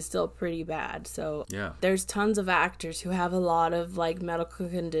could be still pretty bad. So Yeah. there's tons of actors who have a lot of like medical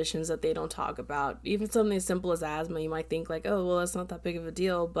conditions that they don't talk about. Even something as simple as asthma, you might think like, oh well, that's not that big of a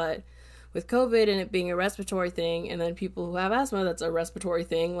deal, but with COVID and it being a respiratory thing, and then people who have asthma, that's a respiratory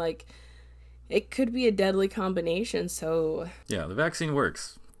thing, like it could be a deadly combination. So Yeah, the vaccine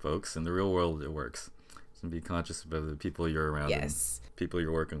works, folks. In the real world, it works. So be conscious about the people you're around yes, and people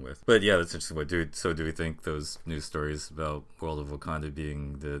you're working with. But yeah, that's interesting. So do we think those news stories about World of Wakanda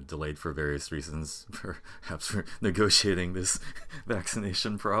being delayed for various reasons, perhaps for negotiating this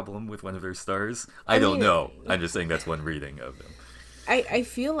vaccination problem with one of their stars? I don't know. I'm just saying that's one reading of them. I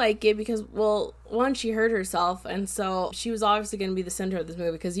feel like it because, well, one, she hurt herself, and so she was obviously going to be the center of this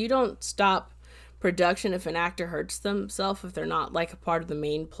movie, because you don't stop production if an actor hurts themselves, if they're not like a part of the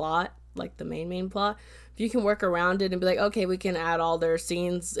main plot, like the main plot. If you can work around it and be like, okay, we can add all their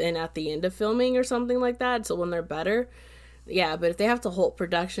scenes in at the end of filming or something like that, so when they're better. Yeah, but if they have to halt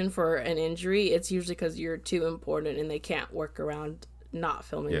production for an injury, it's usually because you're too important and they can't work around not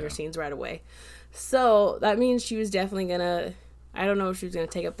filming your scenes right away. So that means she was definitely gonna, I don't know if she was gonna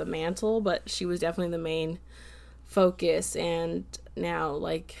take up the mantle, but she was definitely the main focus. And now,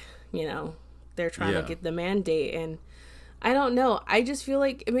 like, they're trying to get the mandate, and I don't know. I just feel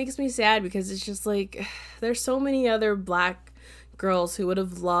like it makes me sad because it's just like there's so many other Black girls who would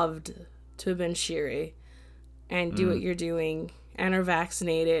have loved to have been Shuri and do what you're doing and are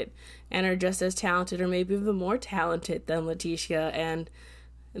vaccinated and are just as talented or maybe even more talented than Letitia, and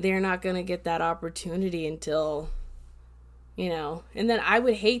they're not going to get that opportunity until, and then I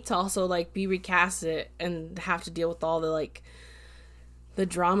would hate to also like be recasted and have to deal with all the like the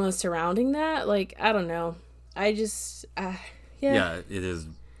drama surrounding that. Like, I don't know. I just, Yeah, it is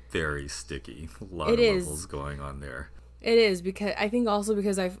very sticky. A lot of levels going on there. It is, because I think also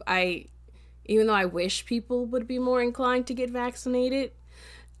because I even though I wish people would be more inclined to get vaccinated,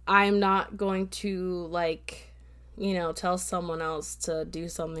 I'm not going to like, tell someone else to do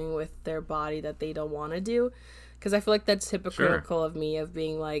something with their body that they don't want to do. Because I feel like that's hypocritical of me, of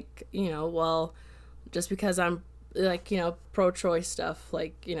being like, well, just because I'm like, pro-choice stuff,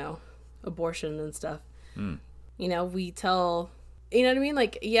 like, abortion and stuff. We tell, you know what I mean?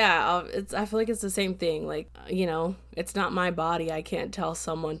 Like, yeah, I feel like it's the same thing. Like, it's not my body. I can't tell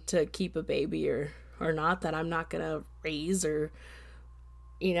someone to keep a baby or not, that I'm not going to raise or,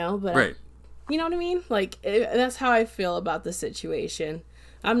 but Right. You know what I mean? Like, that's how I feel about the situation.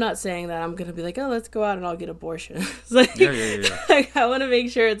 I'm not saying that I'm going to be like, oh, let's go out and I'll get abortion. It's like, Yeah. like, I want to make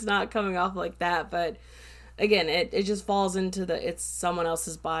sure it's not coming off like that. But again, it just falls into it's someone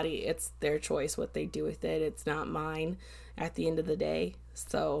else's body. It's their choice what they do with it. It's not mine at the end of the day.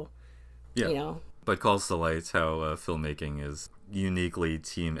 So, Yeah. But calls to light how filmmaking is uniquely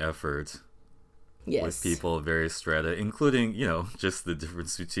team effort. Yes. With people of various strata, including, just the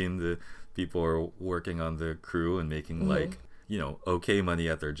difference between the people who are working on the crew and making like, okay money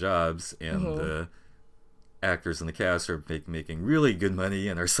at their jobs, and the actors in the cast are making really good money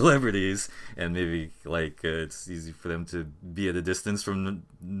and are celebrities, and maybe like it's easy for them to be at a distance from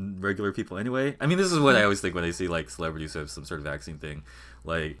regular people anyway. I mean, this is what I always think when I see like celebrities who have some sort of vaccine thing,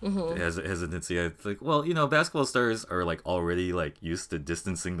 like has a hesitancy. I think, well, basketball stars are like already like used to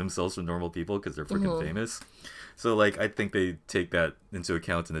distancing themselves from normal people because they're freaking famous. So like I think they take that into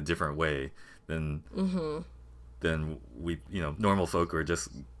account in a different way than we, normal folk, are just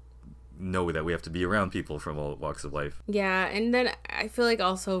know that we have to be around people from all walks of life. Yeah, and then I feel like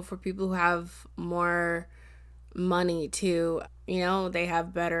also for people who have more money too, they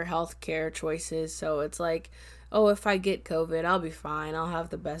have better healthcare choices. So it's like, oh, if I get COVID, I'll be fine. I'll have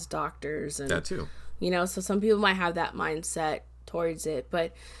the best doctors, and That too. So some people might have that mindset towards it.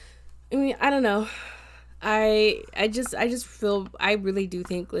 But I mean, I don't know. I just feel, I really do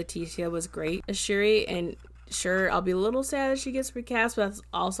think Letitia was great as Shuri, and sure, I'll be a little sad that she gets recast, but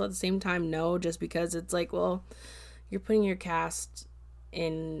also at the same time, no, just because it's like, well, you're putting your cast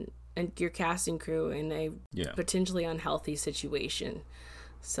in and your casting crew in a Yeah. potentially unhealthy situation.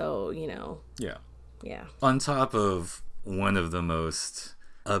 So, Yeah. yeah. On top of one of the most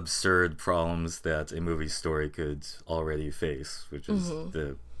absurd problems that a movie story could already face, which is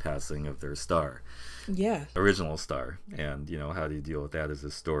the passing of their star, Yeah. original star, and how do you deal with that as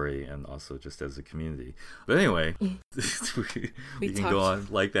a story and also just as a community. But anyway, we can go on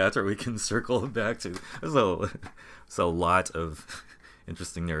like that, or we can circle back to there's a lot of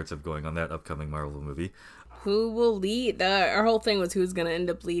interesting narrative going on that upcoming Marvel movie. Who will lead? Our whole thing was who's going to end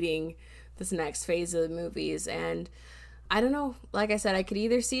up leading this next phase of the movies. And I don't know. Like I said, I could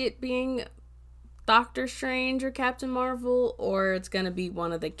either see it being Doctor Strange or Captain Marvel, or it's going to be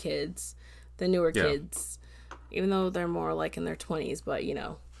one of the kids, the newer kids. Even though they're more like in their 20s, but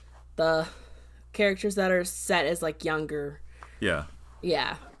the characters that are set as like younger. Yeah.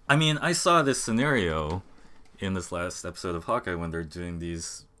 Yeah. I mean, I saw this scenario in this last episode of Hawkeye when they're doing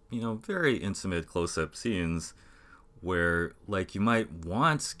these, very intimate close-up scenes where, like, you might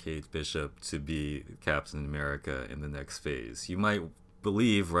want Kate Bishop to be Captain America in the next phase. You might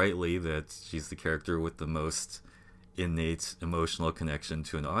believe, rightly, that she's the character with the most innate emotional connection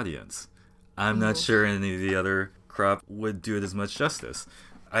to an audience. I'm not sure any of the other crop would do it as much justice.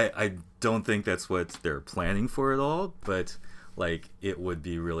 I don't think that's what they're planning for at all, but, like, it would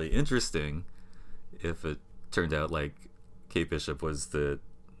be really interesting if it turned out like Kate Bishop was the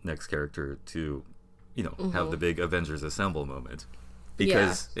next character to, have the big Avengers Assemble moment.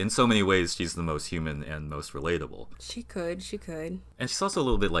 Because in so many ways, she's the most human and most relatable. She could. And she's also a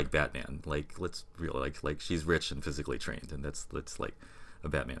little bit like Batman. Like, let's like she's rich and physically trained, and that's like a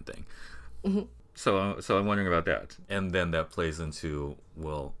Batman thing. So I'm wondering about that. And then that plays into,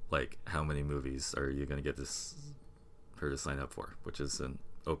 well, like, how many movies are you going to get her to sign up for? Which is an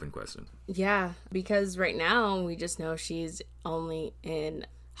open question. Yeah, because right now we just know she's only in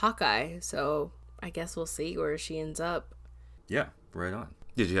Hawkeye, so I guess we'll see where she ends up. Yeah, right on.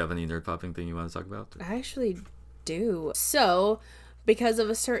 Did you have any nerd popping thing you want to talk about? I actually do. So, because of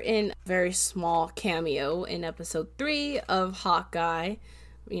a certain very small cameo in episode 3 of Hawkeye,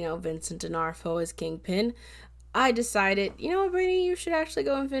 Vincent D'Onofrio as Kingpin, I decided, Brittany, you should actually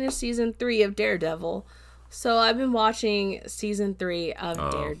go and finish season 3 of Daredevil. So I've been watching season 3 of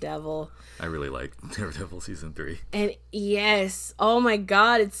Daredevil. I really like Daredevil season 3. And yes, oh my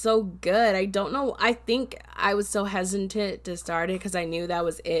god, it's so good. I don't know. I think I was so hesitant to start it because I knew that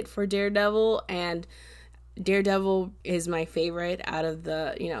was it for Daredevil. And Daredevil is my favorite out of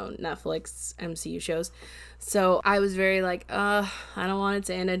the, Netflix MCU shows. So I was very like, I don't want it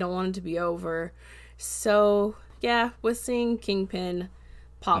to end. I don't want it to be over. So yeah, with seeing Kingpin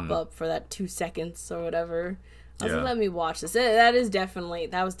pop up for that 2 seconds or whatever, I was like, let me watch this. That was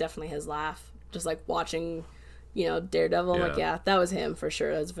definitely his laugh. Just like watching, Daredevil. I'm like, yeah, that was him for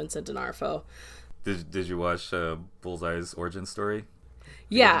sure. That was Vincent D'Onofrio. Did you watch Bullseye's origin story?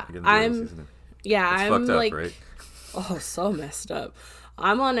 Yeah, I'm fucked up, like, right? Oh, so messed up.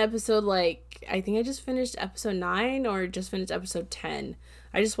 I'm on episode, like, I think I just finished episode 9 or just finished episode 10.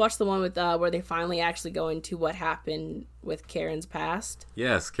 I just watched the one with where they finally actually go into what happened with Karen's past.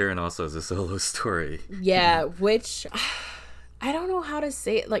 Yes, Karen also has a solo story. Yeah, which I don't know how to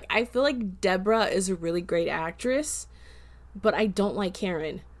say it. Like, I feel like Deborah is a really great actress, but I don't like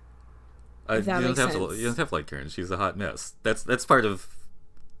Karen. If that makes sense. You don't have to like Karen. She's a hot mess. That's part of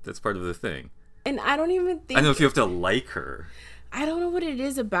the thing. And I don't even think, I don't know if you have to like her. I don't know what it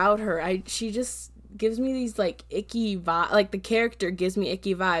is about her. She just gives me these like icky vibes. Like, the character gives me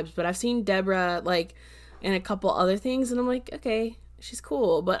icky vibes. But I've seen Deborah like in a couple other things, and I'm like, okay, she's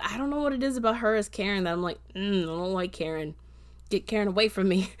cool. But I don't know what it is about her as Karen that I'm like, I don't like Karen. Get Karen away from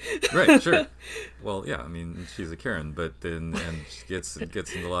me. Right, sure. Well, yeah, I mean, she's a Karen, but then she gets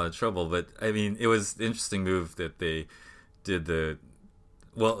in a lot of trouble. But I mean, it was an interesting move that they did. Did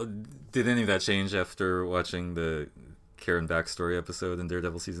any of that change after watching the Karen backstory episode in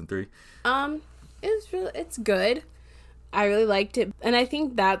Daredevil season 3? It's good. I really liked it, and I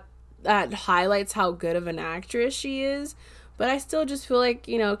think that highlights how good of an actress she is. But I still just feel like,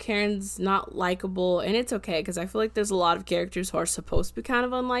 Karen's not likable, and it's okay, because I feel like there's a lot of characters who are supposed to be kind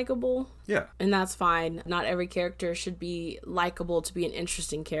of unlikable. Yeah. And that's fine. Not every character should be likable to be an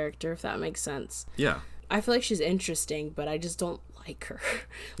interesting character, if that makes sense. Yeah. I feel like she's interesting, but I just don't like her.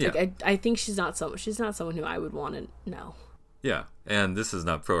 Like, yeah. I think she's not someone who I would want to know. Yeah, and this is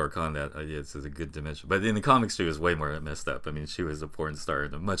not pro or con that idea. It's a good dimension. But in the comics, she was way more messed up. I mean, she was a porn star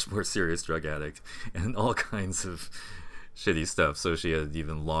and a much more serious drug addict and all kinds of shitty stuff. So she had an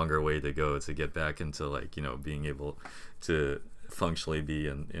even longer way to go to get back into, like, being able to functionally be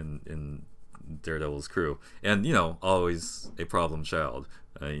in Daredevil's crew. And, always a problem child.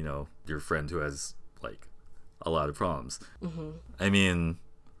 Your friend who has, like, a lot of problems. Mm-hmm. I mean,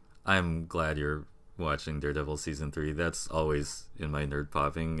 I'm glad you're watching Daredevil Season 3. That's always in my nerd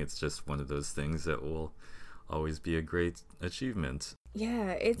popping. It's just one of those things that will always be a great achievement.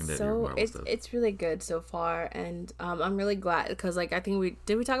 Yeah, it's really good so far, and I'm really glad because, like, I think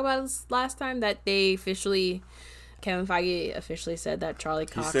we talk about this last time that Kevin Feige officially said that Charlie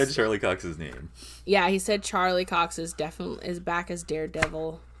Cox. He said Charlie Cox's name. Yeah, he said Charlie Cox is back as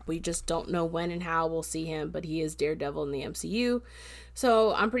Daredevil. We just don't know when and how we'll see him, but he is Daredevil in the MCU.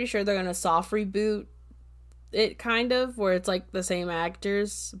 So I'm pretty sure they're gonna soft reboot it, kind of, where it's like the same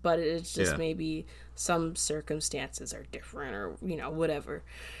actors, but it's just maybe some circumstances are different, or whatever.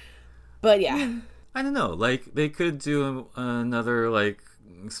 But yeah, I don't know. Like, they could do another, like,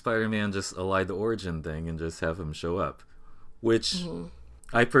 Spider-Man just Elide the Origin thing and just have him show up, which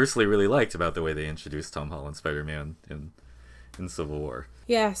I personally really liked about the way they introduced Tom Holland Spider-Man in Civil War.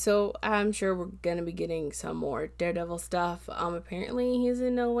 Yeah, so I'm sure we're gonna be getting some more Daredevil stuff. Apparently he's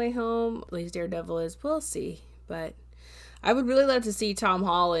in No Way Home. At least Daredevil is. We'll see. But I would really love to see Tom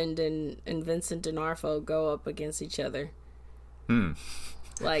Holland and Vincent D'Onofrio go up against each other.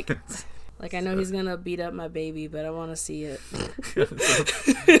 Like I know he's gonna beat up my baby, but I want to see it.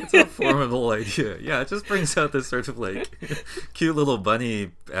 It's a formidable idea. Yeah, it just brings out this sort of, like, cute little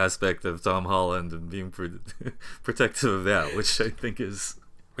bunny aspect of Tom Holland and being protective of that, which I think is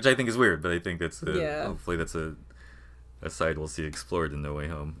weird, but I think that's hopefully that's a side we'll see explored in No Way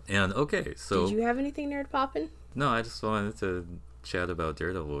Home. And okay, so did you have anything nerd poppin'? No, I just wanted to chat about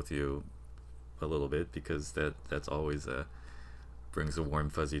Daredevil with you a little bit because that's always brings a warm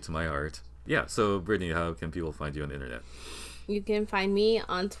fuzzy to my heart. Yeah, so Brittany, how can people find you on the internet? You can find me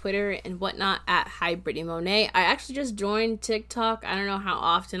on Twitter and whatnot at Hi Brittany Monet. I actually just joined TikTok. I don't know how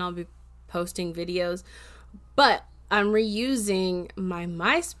often I'll be posting videos, but I'm reusing my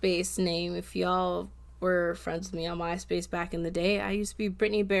MySpace name. If y'all were friends with me on MySpace back in the day, I used to be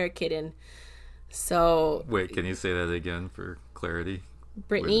Brittany Bear Kitten. So wait, can you say that again for clarity?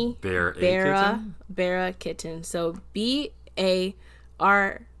 Brittany Bear Kitten. So BARAKITTEN.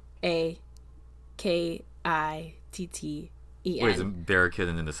 Wait, is it Bear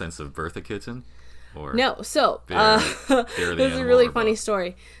Kitten in the sense of Bertha Kitten? Or no, so this is a really funny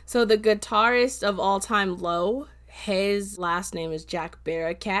story. So the guitarist of all time, Low, his last name is Jack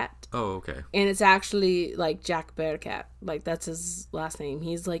Bearcat. Oh, okay. And it's actually like Jack Bearcat. Like, that's his last name.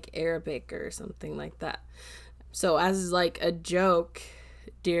 He's like Arabic or something like that. So as like a joke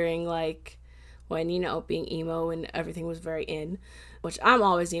during like when, being emo and everything was very in, which I'm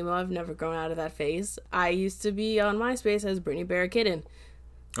always emo. I've never grown out of that phase. I used to be on MySpace as Brittany Bear Kitten.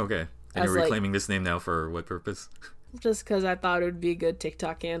 Okay. And you're reclaiming this name now for what purpose? Just because I thought it would be a good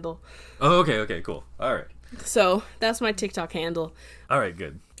TikTok handle. Oh, okay, cool. All right. So that's my TikTok handle. All right,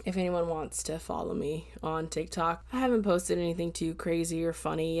 good. If anyone wants to follow me on TikTok, I haven't posted anything too crazy or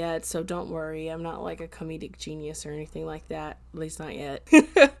funny yet, so don't worry. I'm not like a comedic genius or anything like that. At least not yet.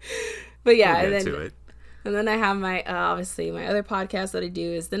 But yeah, we'll get to it. And then I have my, obviously, my other podcast that I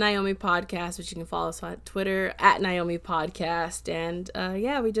do is the Naomi Podcast, which you can follow us on Twitter at Naomi Podcast. And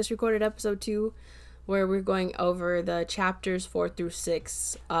yeah, we just recorded episode 2 where we're going over the chapters 4 through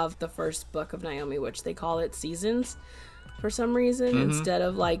 6 of the first book of Naomi, which they call it seasons for some reason instead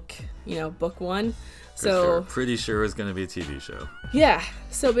of like, book 1. So sure. Pretty sure it's going to be a TV show. Yeah.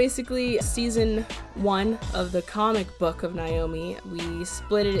 So basically season 1 of the comic book of Naomi, we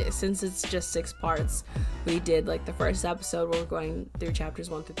split it since it's just 6 parts. We did like the first episode where we're going through chapters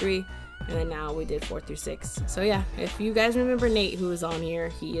 1 through 3. And then now we did 4 through 6. So yeah, if you guys remember Nate, who is on here,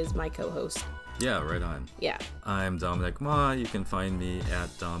 he is my co-host. Yeah, right on. Yeah. I'm Dominic Ma. You can find me at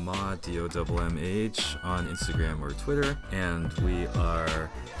DomMah, DOMMH, on Instagram or Twitter. And we are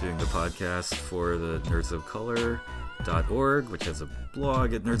doing the podcast for the Nerds of Color.org, which has a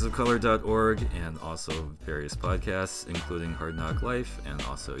blog at nerdsofcolor.org, and also various podcasts, including Hard Knock Life, and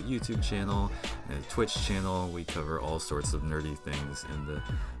also a YouTube channel and a Twitch channel. We cover all sorts of nerdy things in the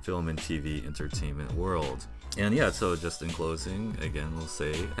film and TV entertainment world. And yeah, so just in closing, again, we'll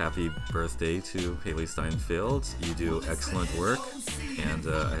say happy birthday to Hailee Steinfeld. You do excellent work, and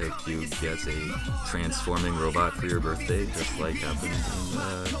I hope you get a transforming robot for your birthday, just like happened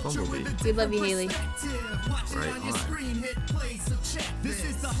in Bumblebee. We love you, Hailee. Right on. This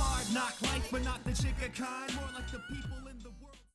is the hard knock life, but not the chicken kind, more like the